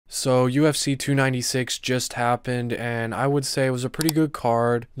So UFC 296 just happened, and I would say it was a pretty good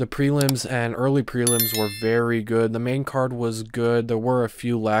card. The prelims and early prelims were very good. The main card was good. There were a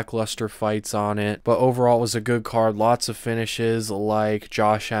few lackluster fights on it, but overall it was a good card. Lots of finishes like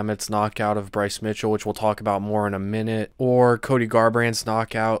Josh Emmett's knockout of Bryce Mitchell, which we'll talk about more in a minute, or Cody Garbrandt's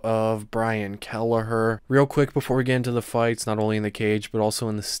knockout of Brian Kelleher. Real quick before we get into the fights, not only in the cage but also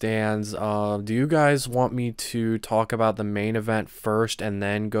in the stands, do you guys want me to talk about the main event first and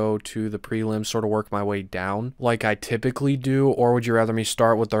then go to the prelims, sort of work my way down like I typically do, or would you rather me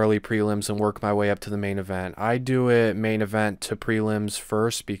start with the early prelims and work my way up to the main event? I do it main event to prelims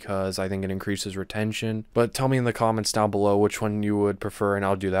first because I think it increases retention, but tell me in the comments down below which one you would prefer and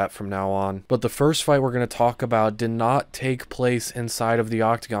I'll do that from now on. But the first fight we're going to talk about did not take place inside of the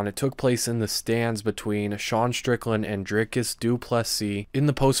octagon. It took place in the stands between Sean Strickland and Dricus du Plessis. In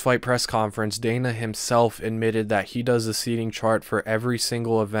the post-fight press conference, Dana himself admitted that he does the seating chart for every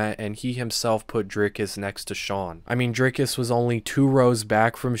single event, and he himself put Dricus next to Sean. I mean, Dricus was only 2 rows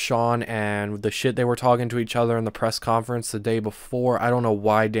back from Sean, and the shit they were talking to each other in the press conference the day before, I don't know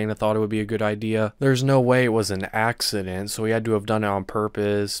why Dana thought it would be a good idea. There's no way it was an accident, so he had to have done it on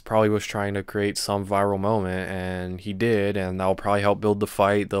purpose. Probably was trying to create some viral moment, and he did, and that'll probably help build the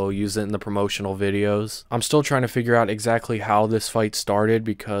fight. They'll use it in the promotional videos. I'm still trying to figure out exactly how this fight started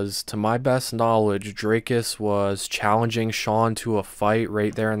because, to my best knowledge, Dricus was challenging Sean to a fight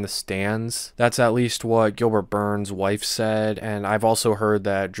right there in the stands. That's at least what Gilbert Burns' wife said, and I've also heard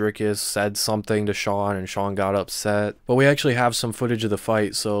that Dricus said something to Sean and Sean got upset. But we actually have some footage of the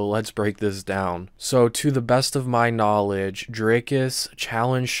fight, so let's break this down. So to the best of my knowledge, Dricus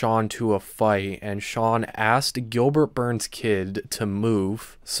challenged Sean to a fight, and Sean asked Gilbert Burns' kid to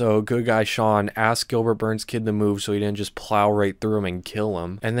move. So good guy Sean asked Gilbert Burns' kid to move so he didn't just plow right through him and kill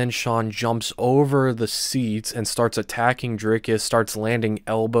him. And then Sean jumps over the seats and starts attacking Dricus, starts landing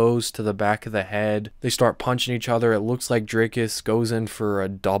elbows to the back of the head. They start punching each other. It looks like Dricus goes in for a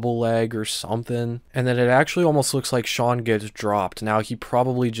double leg or something. And then it actually almost looks like Sean gets dropped. Now, he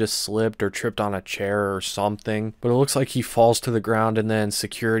probably just slipped or tripped on a chair or something, but it looks like he falls to the ground and then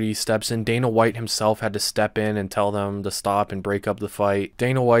security steps in. Dana White himself had to step in and tell them to stop and break up the fight.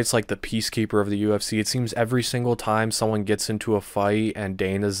 Dana White's like the peacekeeper of the UFC. It seems every single time someone gets into a fight and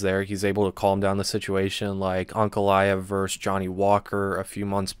Dana's there, he's able to calm down the situation, like Ankalaev versus Johnny Walker a few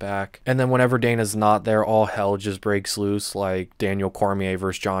months back. And then whenever Dana's not there, all hell just breaks loose, like Daniel Cormier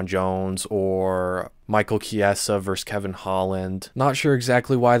versus John Jones or Michael Chiesa versus Kevin Holland. Not sure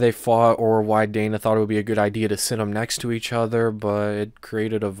exactly why they fought or why Dana thought it would be a good idea to sit them next to each other, but it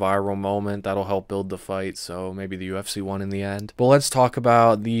created a viral moment that'll help build the fight, so maybe the UFC won in the end. But let's talk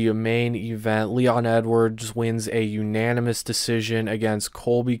about the main event. Leon Edwards wins a unanimous decision against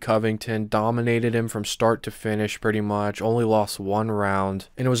Colby Covington, dominated him from start to finish pretty much, only lost 1 round,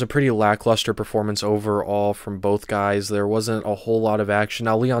 and it was a pretty lackluster performance overall from both guys. There wasn't a whole lot of action.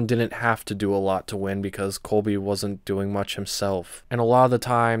 Now, Leon didn't have to do a lot to win because Colby wasn't doing much himself. And a lot of the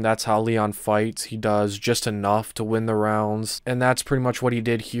time, that's how Leon fights. He does just enough to win the rounds, and that's pretty much what he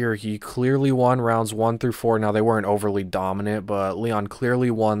did here. He clearly won rounds 1 through 4. Now, they weren't overly dominant, but Leon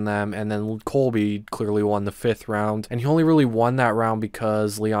clearly won them, and then Colby clearly won the 5th round. And he only really won that round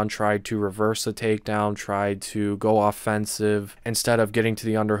because Leon tried to reverse the takedown, tried to go offensive, instead of getting to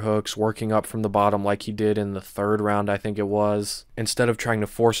the underhooks, working up from the bottom like he did in the 3rd round, I think it was. Instead of trying to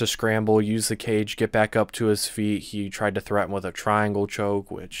force a scramble, use the cage, get back up to his feet, he tried to threaten with a triangle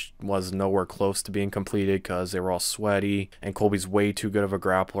choke, which was nowhere close to being completed because they were all sweaty, and Colby's way too good of a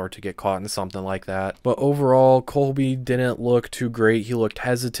grappler to get caught in something like that. But overall, Colby didn't look too great. He looked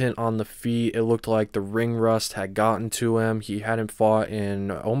hesitant on the feet. It looked like the ring rust had gotten to him. He hadn't fought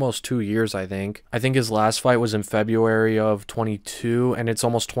in almost 2 years, I think. I think his last fight was in February of 22, and it's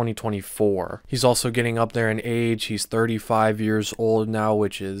almost 2024. He's also getting up there in age. He's 35 years old now,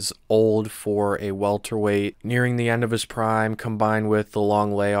 which is old for a welterweight, nearing the end of his prime, combined with the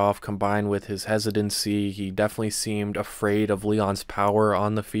long layoff, combined with his hesitancy. He definitely seemed afraid of Leon's power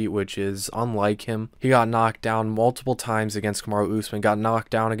on the feet, which is unlike him. He got knocked down multiple times against Kamaru Usman, got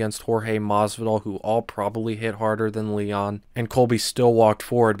knocked down against Jorge Masvidal, who all probably hit harder than Leon, and Colby still walked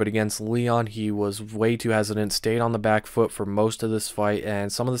forward, but against Leon, he was way too hesitant, stayed on the back foot for most of this fight,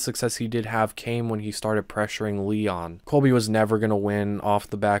 and some of the success he did have came when he started pressuring Leon. Colby was never going to win off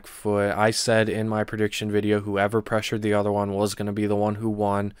the back foot. I said in in my prediction video, whoever pressured the other one was going to be the one who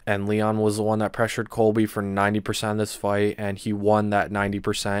won, and Leon was the one that pressured Colby for 90% of this fight, and he won that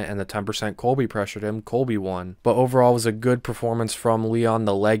 90%, and the 10% Colby pressured him, Colby won. But overall, it was a good performance from Leon.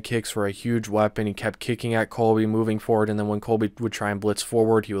 The leg kicks were a huge weapon. He kept kicking at Colby, moving forward, and then when Colby would try and blitz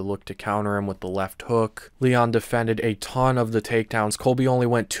forward, he would look to counter him with the left hook. Leon defended a ton of the takedowns. Colby only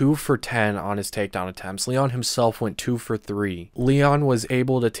went 2 for 10 on his takedown attempts. Leon himself went 2 for 3. Leon was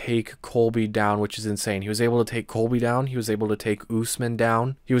able to take Colby down, which is insane. He was able to take Colby down. He was able to take Usman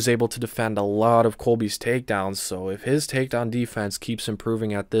down. He was able to defend a lot of Colby's takedowns. So if his takedown defense keeps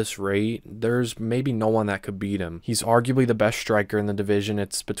improving at this rate, there's maybe no one that could beat him. He's arguably the best striker in the division.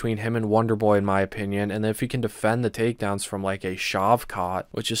 It's between him and Wonderboy in my opinion. And if he can defend the takedowns from like a Shavkat,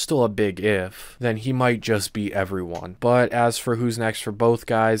 which is still a big if, then he might just beat everyone. But as for who's next for both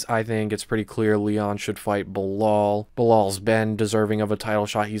guys, I think it's pretty clear Leon should fight Belal. Belal's been deserving of a title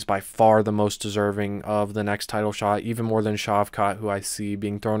shot. He's by far the most deserving of the next title shot, even more than Shavkat, who I see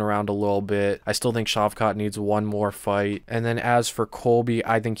being thrown around a little bit. I still think Shavkat needs one more fight. And then as for Colby,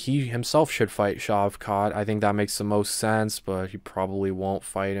 I think he himself should fight Shavkat. I think that makes the most sense, but he probably won't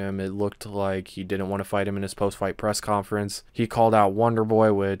fight him. It looked like he didn't want to fight him in his post-fight press conference. He called out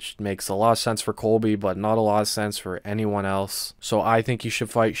Wonderboy, which makes a lot of sense for Colby, but not a lot of sense for anyone else. So I think he should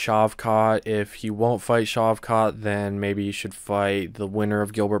fight Shavkat. If he won't fight Shavkat, then maybe he should fight the winner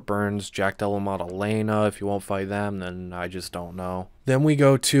of Gilbert Burns, Jack Della Maddalena. If he won't fight them, then I just don't know. Then we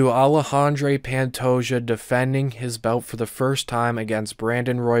go to Alexandre Pantoja defending his belt for the first time against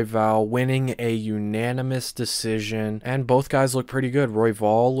Brandon Royval, winning a unanimous decision, and both guys look pretty good.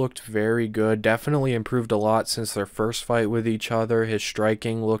 Royval looked very good, definitely improved a lot since their first fight with each other. His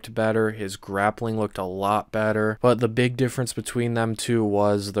striking looked better, his grappling looked a lot better, but the big difference between them two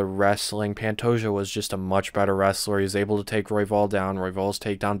was the wrestling. Pantoja was just a much better wrestler. He was able to take Royval down. Royval's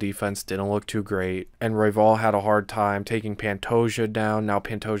takedown defense didn't look too great, and Royval had a hard time taking Pantoja down. Now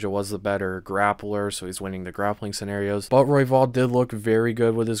Pantoja was the better grappler, so he's winning the grappling scenarios, but Royval did look very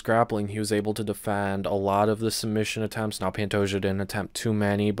good with his grappling. He was able to defend a lot of the submission attempts. Now Pantoja didn't attempt too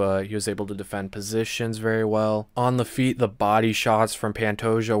many, but he was able to defend positions very well. On the feet, the body shots from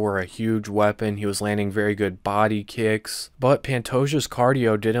Pantoja were a huge weapon. He was landing very good body kicks, but Pantoja's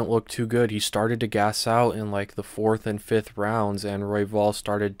cardio didn't look too good. He started to gas out in like the 4th and 5th rounds, and Royval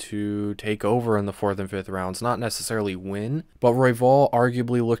started to take over in the 4th and 5th rounds. Not necessarily win, but Royval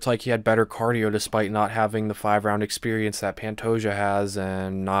arguably looked like he had better cardio despite not having the 5-round experience that Pantoja has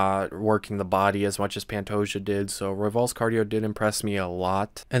and not working the body as much as Pantoja did. So Royval's cardio did impress me a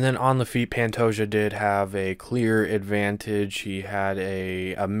lot. And then on the feet, Pantoja did have a clear advantage. He had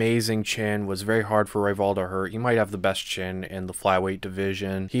a amazing chin, was very hard for Royval to hurt. He might have the best chin in the flyweight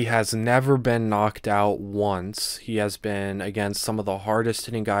division. He has never been knocked out once. He has been against some of the hardest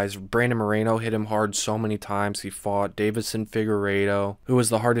hitting guys. Brandon Moreno hit him hard so many times. He fought Davison Figueiredo, who was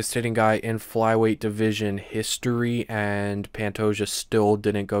the hardest hitting guy in flyweight division history, and Pantoja still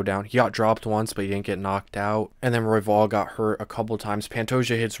didn't go down. He got dropped once, but he didn't get knocked out. And then Royval got hurt a couple times.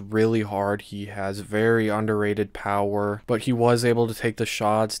 Pantoja hits really hard. He has very underrated power, but he was able to take the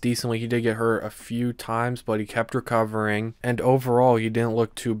shots decently. He did get hurt a few times, but he kept recovering, and overall he didn't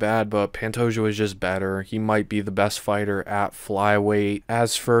look too bad, but Pantoja was just better. He might be the best fighter at flyweight.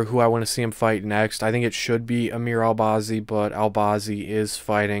 As for who I want to see him fight next, I think it should be Amir Albazi, but Albazi is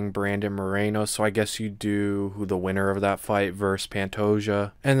fighting Brandon Moreno, so I guess you do who the winner of that fight versus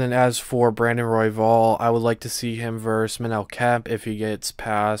Pantoja. And then as for Brandon Royval, I would like to see him versus Manel Kape if he gets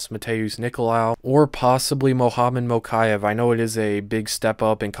past Mateusz Nicolau, or possibly Mohamed Mokaev. I know it is a big step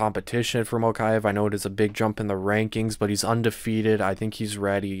up in competition for Mokaev. I know it is a big jump in the rankings, but he's undefeated. I think he's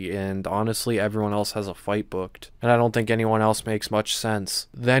ready, and honestly, everyone else has a fight booked, and I don't think anyone else makes much sense.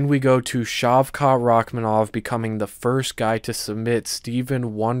 Then we go to Shavkat Rakhmonov becoming the first guy to submit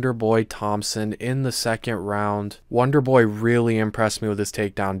Stephen Wonderboy Thompson in the 2nd round. Wonderboy really impressed me with his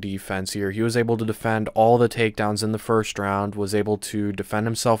takedown defense here. He was able to defend all the takedowns in the 1st round, was able to defend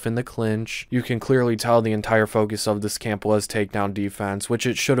himself in the clinch. You can clearly tell the entire focus of this camp was takedown defense, which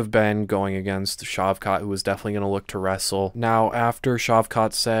it should have been going against Shavkat, who was definitely going to look to wrestle. Now, after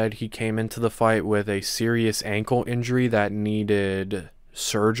Shavkat said he came into the fight with a serious ankle injury that needed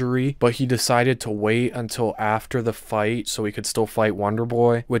surgery, but he decided to wait until after the fight so he could still fight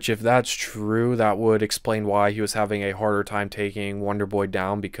Wonderboy, which if that's true, that would explain why he was having a harder time taking Wonderboy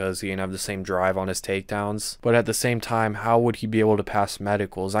down, because he didn't have the same drive on his takedowns. But at the same time, how would he be able to pass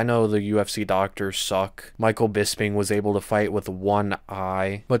medicals? I know the UFC doctors suck. Michael Bisping was able to fight with one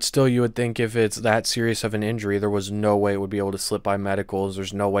eye, but still you would think if it's that serious of an injury, there was no way it would be able to slip by medicals.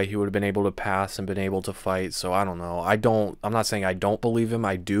 There's no way he would have been able to pass and been able to fight. So I don't know. I'm not saying I don't believe believe him.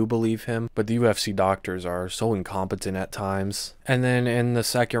 I do believe him, but the UFC doctors are so incompetent at times. And then in the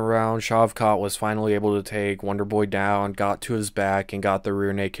second round, Shavkat was finally able to take Wonderboy down, got to his back, and got the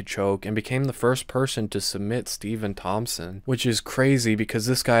rear naked choke, and became the first person to submit Stephen Thompson, which is crazy because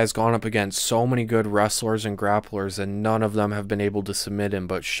this guy has gone up against so many good wrestlers and grapplers, and none of them have been able to submit him,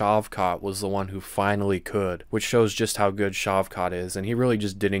 but Shavkat was the one who finally could, which shows just how good Shavkat is, and he really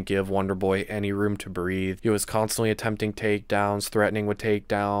just didn't give Wonderboy any room to breathe. He was constantly attempting takedowns, threatening with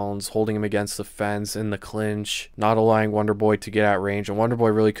takedowns, holding him against the fence in the clinch, not allowing Wonderboy to get at range, and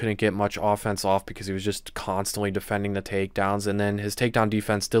Wonderboy really couldn't get much offense off because he was just constantly defending the takedowns, and then his takedown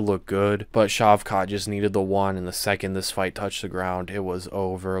defense did look good, but Shavkat just needed the one, and the second this fight touched the ground, it was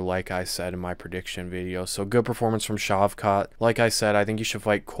over, like I said in my prediction video. So good performance from Shavkat. Like I said, I think he should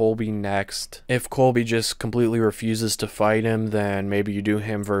fight Colby next. If Colby just completely refuses to fight him, then maybe you do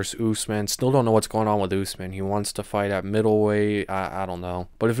him versus Usman. Still don't know what's going on with Usman. He wants to fight at middleweight. I don't know.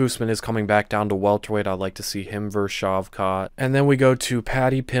 But if Usman is coming back down to welterweight, I'd like to see him versus Shavkat. And then we go to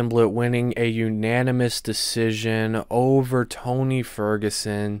Paddy Pimblett winning a unanimous decision over Tony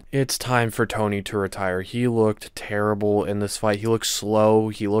Ferguson. It's time for Tony to retire. He looked terrible in this fight. He looked slow.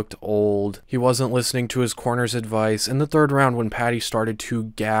 He looked old. He wasn't listening to his corner's advice. In the third round, when Paddy started to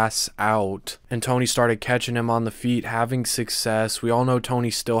gas out and Tony started catching him on the feet, having success, we all know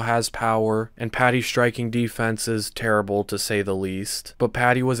Tony still has power, and Paddy's striking defense is terrible to say the least. But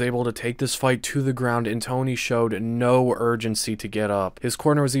Paddy was able to take this fight to the ground, and Tony showed no urgency to get up. His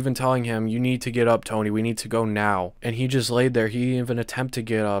corner was even telling him, "You need to get up, Tony. We need to go now." And he just laid there. He didn't even attempt to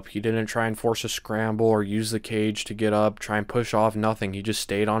get up. He didn't try and force a scramble or use the cage to get up, try and push off, nothing. He just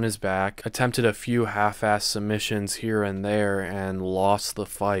stayed on his back, attempted a few half-ass submissions here and there, and lost the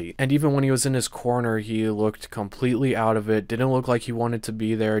fight. And even when he was in his corner, he looked completely out of it. Didn't look like he wanted to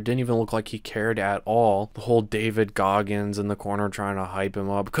be there. Didn't even look like he cared at all. The whole David Goggins in the corner trying to hype him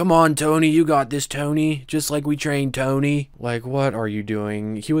up. "Come on, Tony, you got this, Tony. Just like we trained Tony." Like, what are you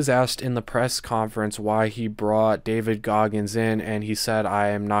doing? He was asked in the press conference why he brought David Goggins in, and he said, "I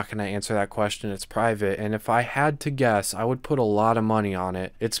am not going to answer that question. It's private." And if I had to guess, I would put a lot of money on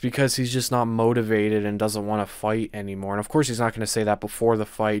it. It's because he's just not motivated and doesn't want to fight anymore. And of course, he's not going to say that before the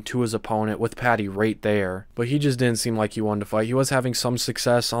fight to his opponent with Paddy right there. But he just didn't seem like he wanted to fight. He was having some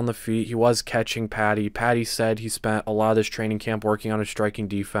success on the feet. He was catching Paddy. Paddy said he spent a lot of this training camp working on his striking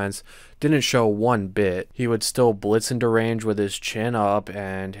defense. Didn't show one bit. He would still blitz into range with his chin up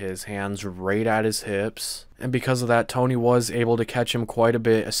and his hands right at his hips. And because of that, Tony was able to catch him quite a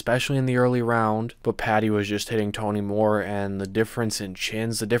bit, especially in the early round. But Paddy was just hitting Tony more, and the difference in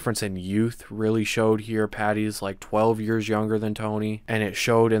chins, the difference in youth really showed here. Paddy's like 12 years younger than Tony, and it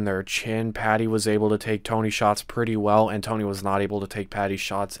showed in their chin. Paddy was able to take Tony's shots pretty well, and Tony was not able to take Paddy's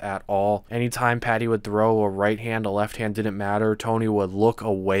shots at all. Anytime Paddy would throw a right hand, a left hand, didn't matter. Tony would look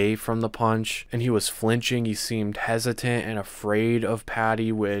away from the punch, and he was flinching. He seemed hesitant and afraid of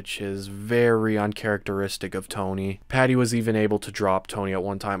Paddy, which is very uncharacteristic of Tony. Paddy was even able to drop Tony at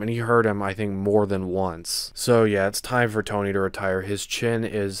one time, and he hurt him, I think, more than once. So yeah, it's time for Tony to retire. His chin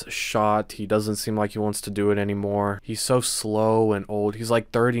is shot. He doesn't seem like he wants to do it anymore. He's so slow and old. He's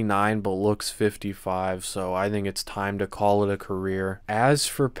like 39 but looks 55, so I think it's time to call it a career. As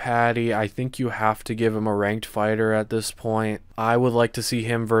for Paddy, I think you have to give him a ranked fighter at this point. I would like to see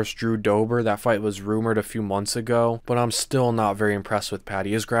him versus Drew Dober. That fight was rumored a few months ago, but I'm still not very impressed with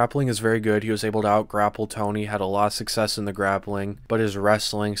Paddy. His grappling is very good. He was able to out-grapple Tony, had a lot of success in the grappling, but his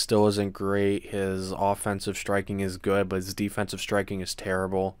wrestling still isn't great. His offensive striking is good, but his defensive striking is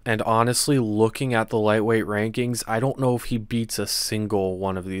terrible. And honestly, looking at the lightweight rankings, I don't know if he beats a single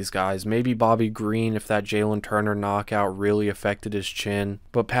one of these guys. Maybe Bobby Green if that Jalen Turner knockout really affected his chin,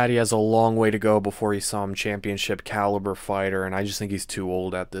 but Paddy has a long way to go before he's some championship caliber fighter, and I just think he's too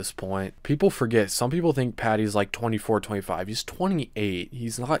old at this point. People forget, some people think Paddy's like 24, 25. He's 28.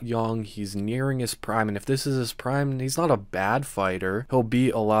 He's not young. He's nearing his prime, and if this is his prime, he's not a bad fighter. He'll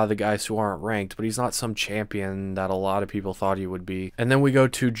beat a lot of the guys who aren't ranked, but he's not some champion that a lot of people thought he would be. And then we go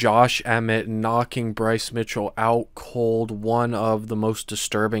to Josh Emmett knocking Bryce Mitchell out cold. One of the most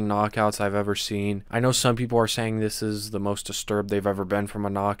disturbing knockouts I've ever seen. I know some people are saying this is the most disturbed they've ever been from a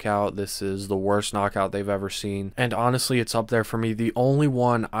knockout. This is the worst knockout they've ever seen. And honestly, it's up there for me. The only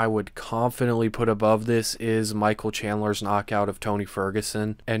one I would confidently put above this is Michael Chandler's knockout of Tony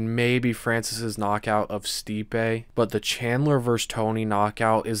Ferguson, and maybe Francis's knockout of Stipe, but the Chandler vs. Tony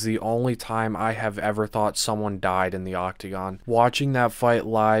knockout is the only time I have ever thought someone died in the octagon. Watching that fight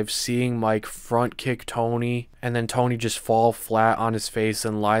live, seeing Mike front kick Tony, and then Tony just fall flat on his face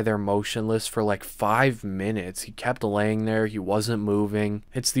and lie there motionless for like 5 minutes. He kept laying there, he wasn't moving.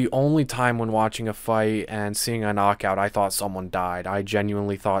 It's the only time when watching a fight and seeing a knockout I thought someone died. I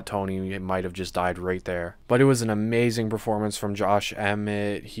genuinely thought Tony might have just died right there. But it was an amazing performance from Josh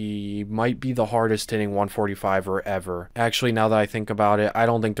Emmett. He might be the hardest hitting 145er ever. Actually, now that I think about it, I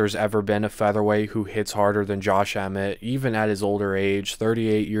don't think there's ever been a featherweight who hits harder than Josh Emmett, even at his older age,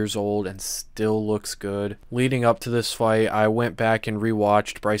 38 years old, and still looks good. Leading up to this fight, I went back and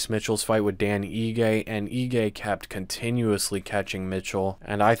rewatched Bryce Mitchell's fight with Dan Ige, and Ige kept continuously catching Mitchell.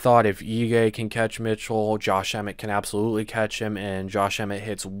 And I thought if Ige can catch Mitchell, Josh Emmett can absolutely catch him, and Josh Emmett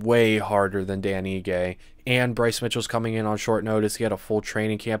hits way harder than Dan Ige. And Bryce Mitchell's coming in on short notice. He had a full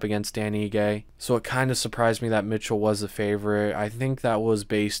training camp against Dan Ige. So it kind of surprised me that Mitchell was the favorite. I think that was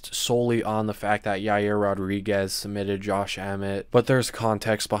based solely on the fact that Yair Rodriguez submitted Josh Emmett. But there's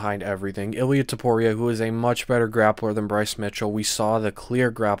context behind everything. Ilia Topuria, who is a much better grappler than Bryce Mitchell, we saw the clear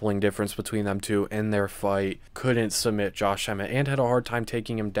grappling difference between them two in their fight, couldn't submit Josh Emmett and had a hard time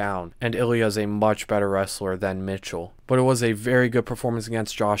taking him down. And Ilia is a much better wrestler than Mitchell. But it was a very good performance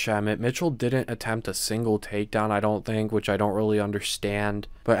against Josh Emmett. Mitchell didn't attempt a single takedown, I don't think, which I don't really understand.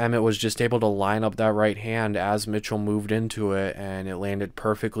 But Emmett was just able to line up that right hand as Mitchell moved into it, and it landed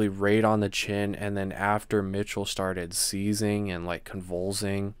perfectly right on the chin. And then after Mitchell started seizing and like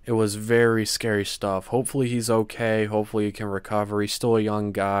convulsing, it was very scary stuff. Hopefully he's okay. Hopefully he can recover. He's still a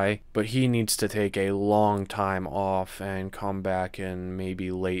young guy, but he needs to take a long time off and come back in maybe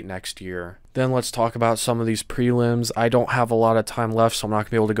late next year. Then let's talk about some of these prelims. I don't have a lot of time left, so I'm not going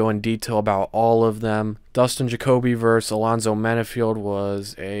to be able to go in detail about all of them. Dustin Jacoby versus Alonzo Menifield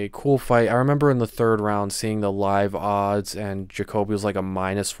was a cool fight. I remember in the third round seeing the live odds, and Jacoby was like a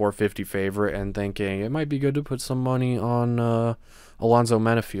minus 450 favorite, and thinking it might be good to put some money on Alonzo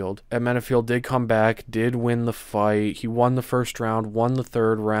Menifield. And Menifield did come back, did win the fight. He won the first round, won the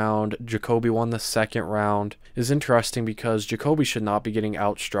third round. Jacoby won the second round. It's interesting because Jacoby should not be getting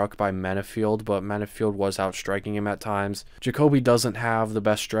outstruck by Menifield, but Menifield was outstriking him at times. Jacoby doesn't have the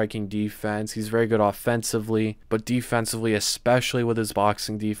best striking defense. He's very good offensively, but defensively, especially with his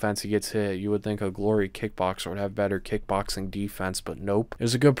boxing defense, he gets hit. You would think a glory kickboxer would have better kickboxing defense, but nope. It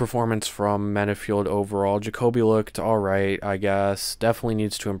was a good performance from Menifield overall. Jacoby looked alright, I guess. Definitely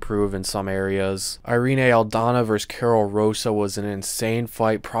needs to improve in some areas. Irene Aldana versus Karol Rosa was an insane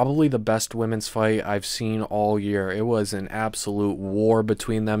fight. Probably the best women's fight I've seen all year. It was an absolute war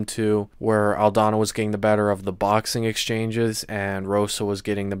between them two, where Aldana was getting the better of the boxing exchanges and Rosa was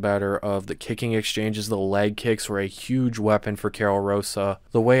getting the better of the kicking exchanges. The leg kicks were a huge weapon for Karol Rosa.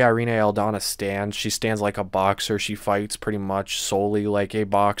 The way Irene Aldana stands, she stands like a boxer. She fights pretty much solely like a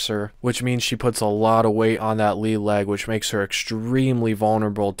boxer, which means she puts a lot of weight on that lead leg, which makes her extremely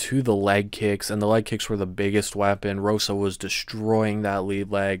vulnerable to the leg kicks, and the leg kicks were the biggest weapon. Rosa was destroying that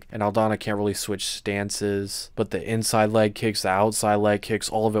lead leg, and Aldana can't really switch stances, but the inside leg kicks, the outside leg kicks,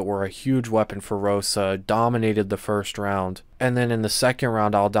 all of it were a huge weapon for Rosa. Dominated the first round. And then in the second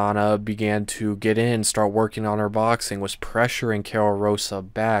round, Aldana began to get in, start working on her boxing, was pressuring Karol Rosa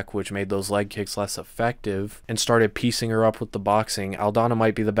back, which made those leg kicks less effective, and started piecing her up with the boxing. Aldana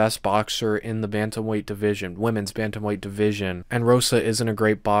might be the best boxer in the bantamweight division, women's bantamweight division. And Rosa isn't a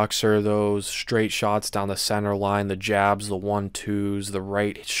great boxer. Those straight shots down the center line, the jabs, the 1-2s, the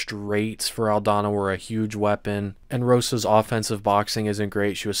right straights for Aldana were a huge weapon. And Rosa's offensive boxing isn't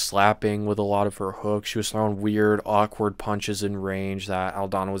great. She was slapping with a lot of her hooks. She was throwing weird, awkward punches in range that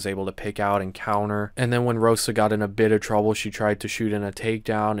Aldana was able to pick out and counter. And then when Rosa got in a bit of trouble, she tried to shoot in a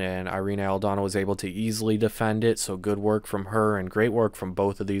takedown, and Irene Aldana was able to easily defend it. So good work from her and great work from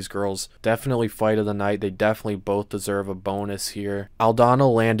both of these girls. Definitely fight of the night. They definitely both deserve a bonus here.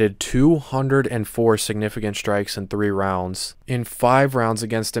 Aldana landed 204 significant strikes in 3 rounds. In 5 rounds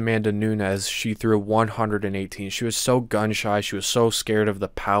against Amanda Nunes, she threw 118. She was so gun shy. She was so scared of the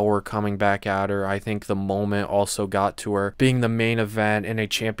power coming back at her. I think the moment also got to her, being the main event in a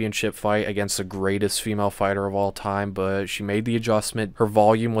championship fight against the greatest female fighter of all time, but she made the adjustment. Her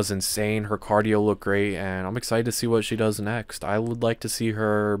volume was insane. Her cardio looked great, and I'm excited to see what she does next. I would like to see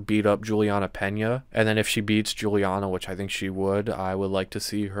her beat up Juliana Pena, and then if she beats Juliana, which I think she would, I would like to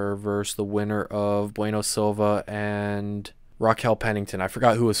see her versus the winner of Bueno Silva and Raquel Pennington. I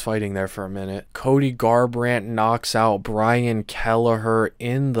forgot who was fighting there for a minute. Cody Garbrandt knocks out Brian Kelleher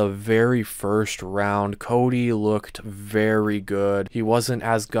in the very first round. Cody looked very good. He wasn't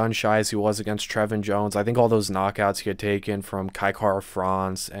as gun shy as he was against Trevin Jones. I think all those knockouts he had taken from Kai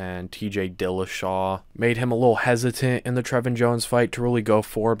Kara-France and TJ Dillashaw made him a little hesitant in the Trevin Jones fight to really go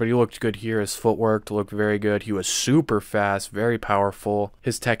forward, but he looked good here. His footwork looked very good. He was super fast, very powerful.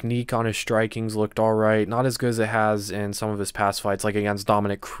 His technique on his strikings looked alright. Not as good as it has in some of his past fights, like against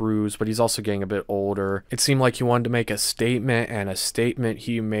Dominic Cruz, but he's also getting a bit older. It seemed like he wanted to make a statement, and a statement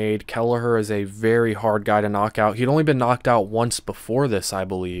he made. Kelleher is a very hard guy to knock out. He'd only been knocked out once before this, I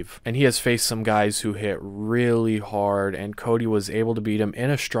believe, and he has faced some guys who hit really hard, and Cody was able to beat him in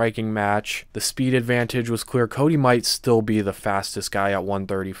a striking match. The speed advantage was clear. Cody might still be the fastest guy at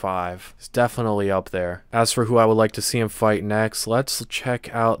 135. It's definitely up there. As for who I would like to see him fight next, let's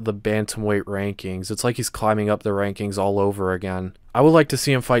check out the bantamweight rankings. It's like he's climbing up the rankings all over again. I would like to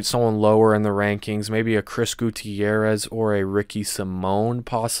see him fight someone lower in the rankings, maybe a Chris Gutierrez or a Ricky Simone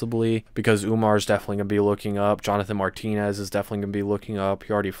possibly, because Umar's definitely going to be looking up. Jonathan Martinez is definitely going to be looking up.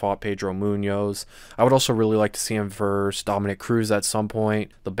 He already fought Pedro Munoz. I would also really like to see him versus Dominic Cruz at some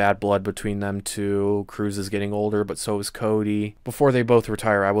point. The bad blood between them two. Cruz is getting older, but so is Cody. Before they both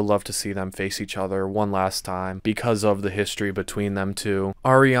retire, I would love to see them face each other one last time because of the history between them two.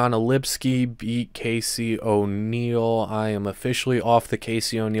 Ariane Lipski beat Casey O'Neill. I am officially off the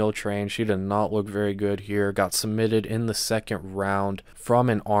Casey O'Neill train. She did not look very good here. Got submitted in the second round from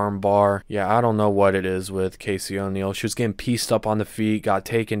an armbar. Yeah, I don't know what it is with Casey O'Neill. She was getting pieced up on the feet, got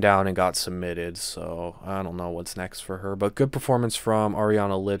taken down, and got submitted. So I don't know what's next for her. But good performance from Ariane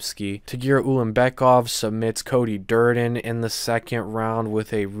Lipski. Tagir Ulanbekov submits Cody Durden in the second round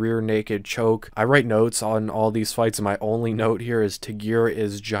with a rear naked choke. I write notes on all these fights, and my only note here is Tagir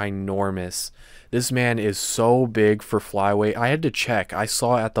is ginormous. This man is so big for flyweight. I had to check. I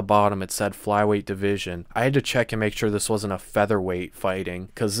saw at the bottom it said flyweight division. I had to check and make sure this wasn't a featherweight fighting,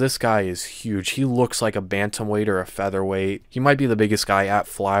 because this guy is huge. He looks like a bantamweight or a featherweight. He might be the biggest guy at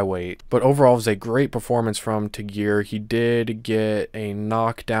flyweight. But overall, it was a great performance from Tagir. He did get a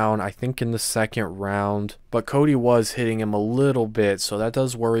knockdown, I think, in the second round. But Cody was hitting him a little bit, so that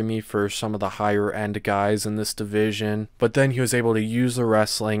does worry me for some of the higher end guys in this division. But then he was able to use the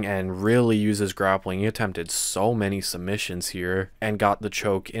wrestling and really use his grappling. He attempted so many submissions here and got the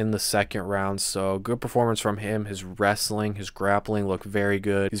choke in the second round. So good performance from him. His wrestling, his grappling looked very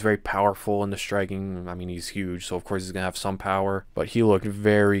good. He's very powerful in the striking. I mean, he's huge, so of course he's gonna have some power, but he looked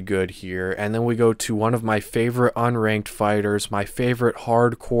very good here. And then we go to one of my favorite unranked fighters, my favorite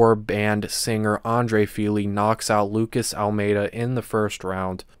hardcore band singer, Andre Fili, knocks out Lucas Almeida in the first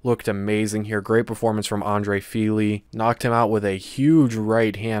round. Looked amazing here. Great performance from Andre Fili. Knocked him out with a huge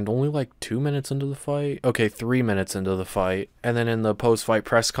right hand, only like 2 minutes into the fight. Okay, 3 minutes into the fight. And then in the post-fight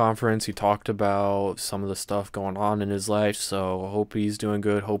press conference, he talked about some of the stuff going on in his life, so hope he's doing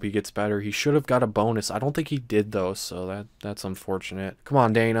good, hope he gets better. He should have got a bonus. I don't think he did though, so that's unfortunate. Come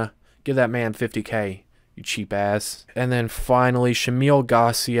on, Dana. Give that man 50K. You cheap ass. And then finally, Shamil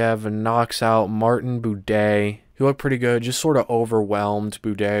Gassiev knocks out Martin Buday. He looked pretty good, just sort of overwhelmed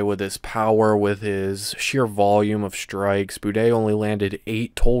Buday with his power, with his sheer volume of strikes. Buday only landed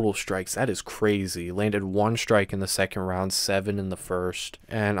 8 total strikes. That is crazy. Landed 1 strike in the second round, 7 in the first.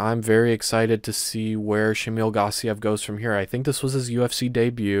 And I'm very excited to see where Shamil Gassiev goes from here. I think this was his UFC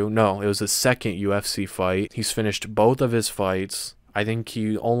debut. No, it was his second UFC fight. He's finished both of his fights. I think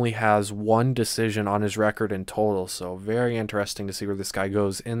he only has 1 decision on his record in total, so very interesting to see where this guy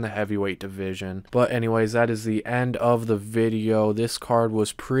goes in the heavyweight division. But anyways, that is the end of the video. This card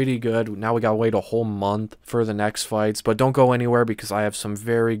was pretty good. Now we gotta wait a whole month for the next fights, but don't go anywhere because I have some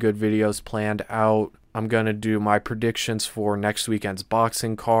very good videos planned out. I'm going to do my predictions for next weekend's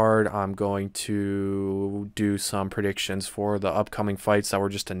boxing card. I'm going to do some predictions for the upcoming fights that were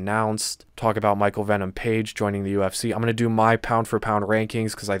just announced. Talk about Michael Venom Page joining the UFC. I'm going to do my pound-for-pound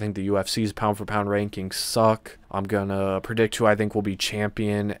rankings because I think the UFC's pound-for-pound rankings suck. I'm going to predict who I think will be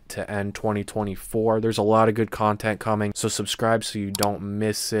champion to end 2024. There's a lot of good content coming, so subscribe so you don't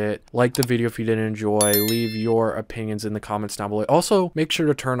miss it. Like the video if you didn't enjoy. Leave your opinions in the comments down below. Also, make sure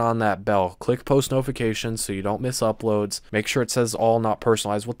to turn on that bell. Click post notifications so you don't miss uploads. Make sure it says all not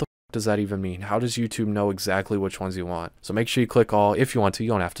personalized. What the does that even mean? How does YouTube know exactly which ones you want? So make sure you click all. If you want to, you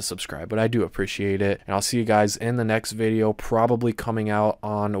don't have to subscribe, but I do appreciate it. And I'll see you guys in the next video, probably coming out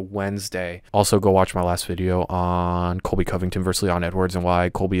on Wednesday. Also, go watch my last video on Colby Covington versus Leon Edwards and why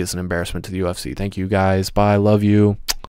Colby is an embarrassment to the UFC. Thank you guys. Bye. Love you.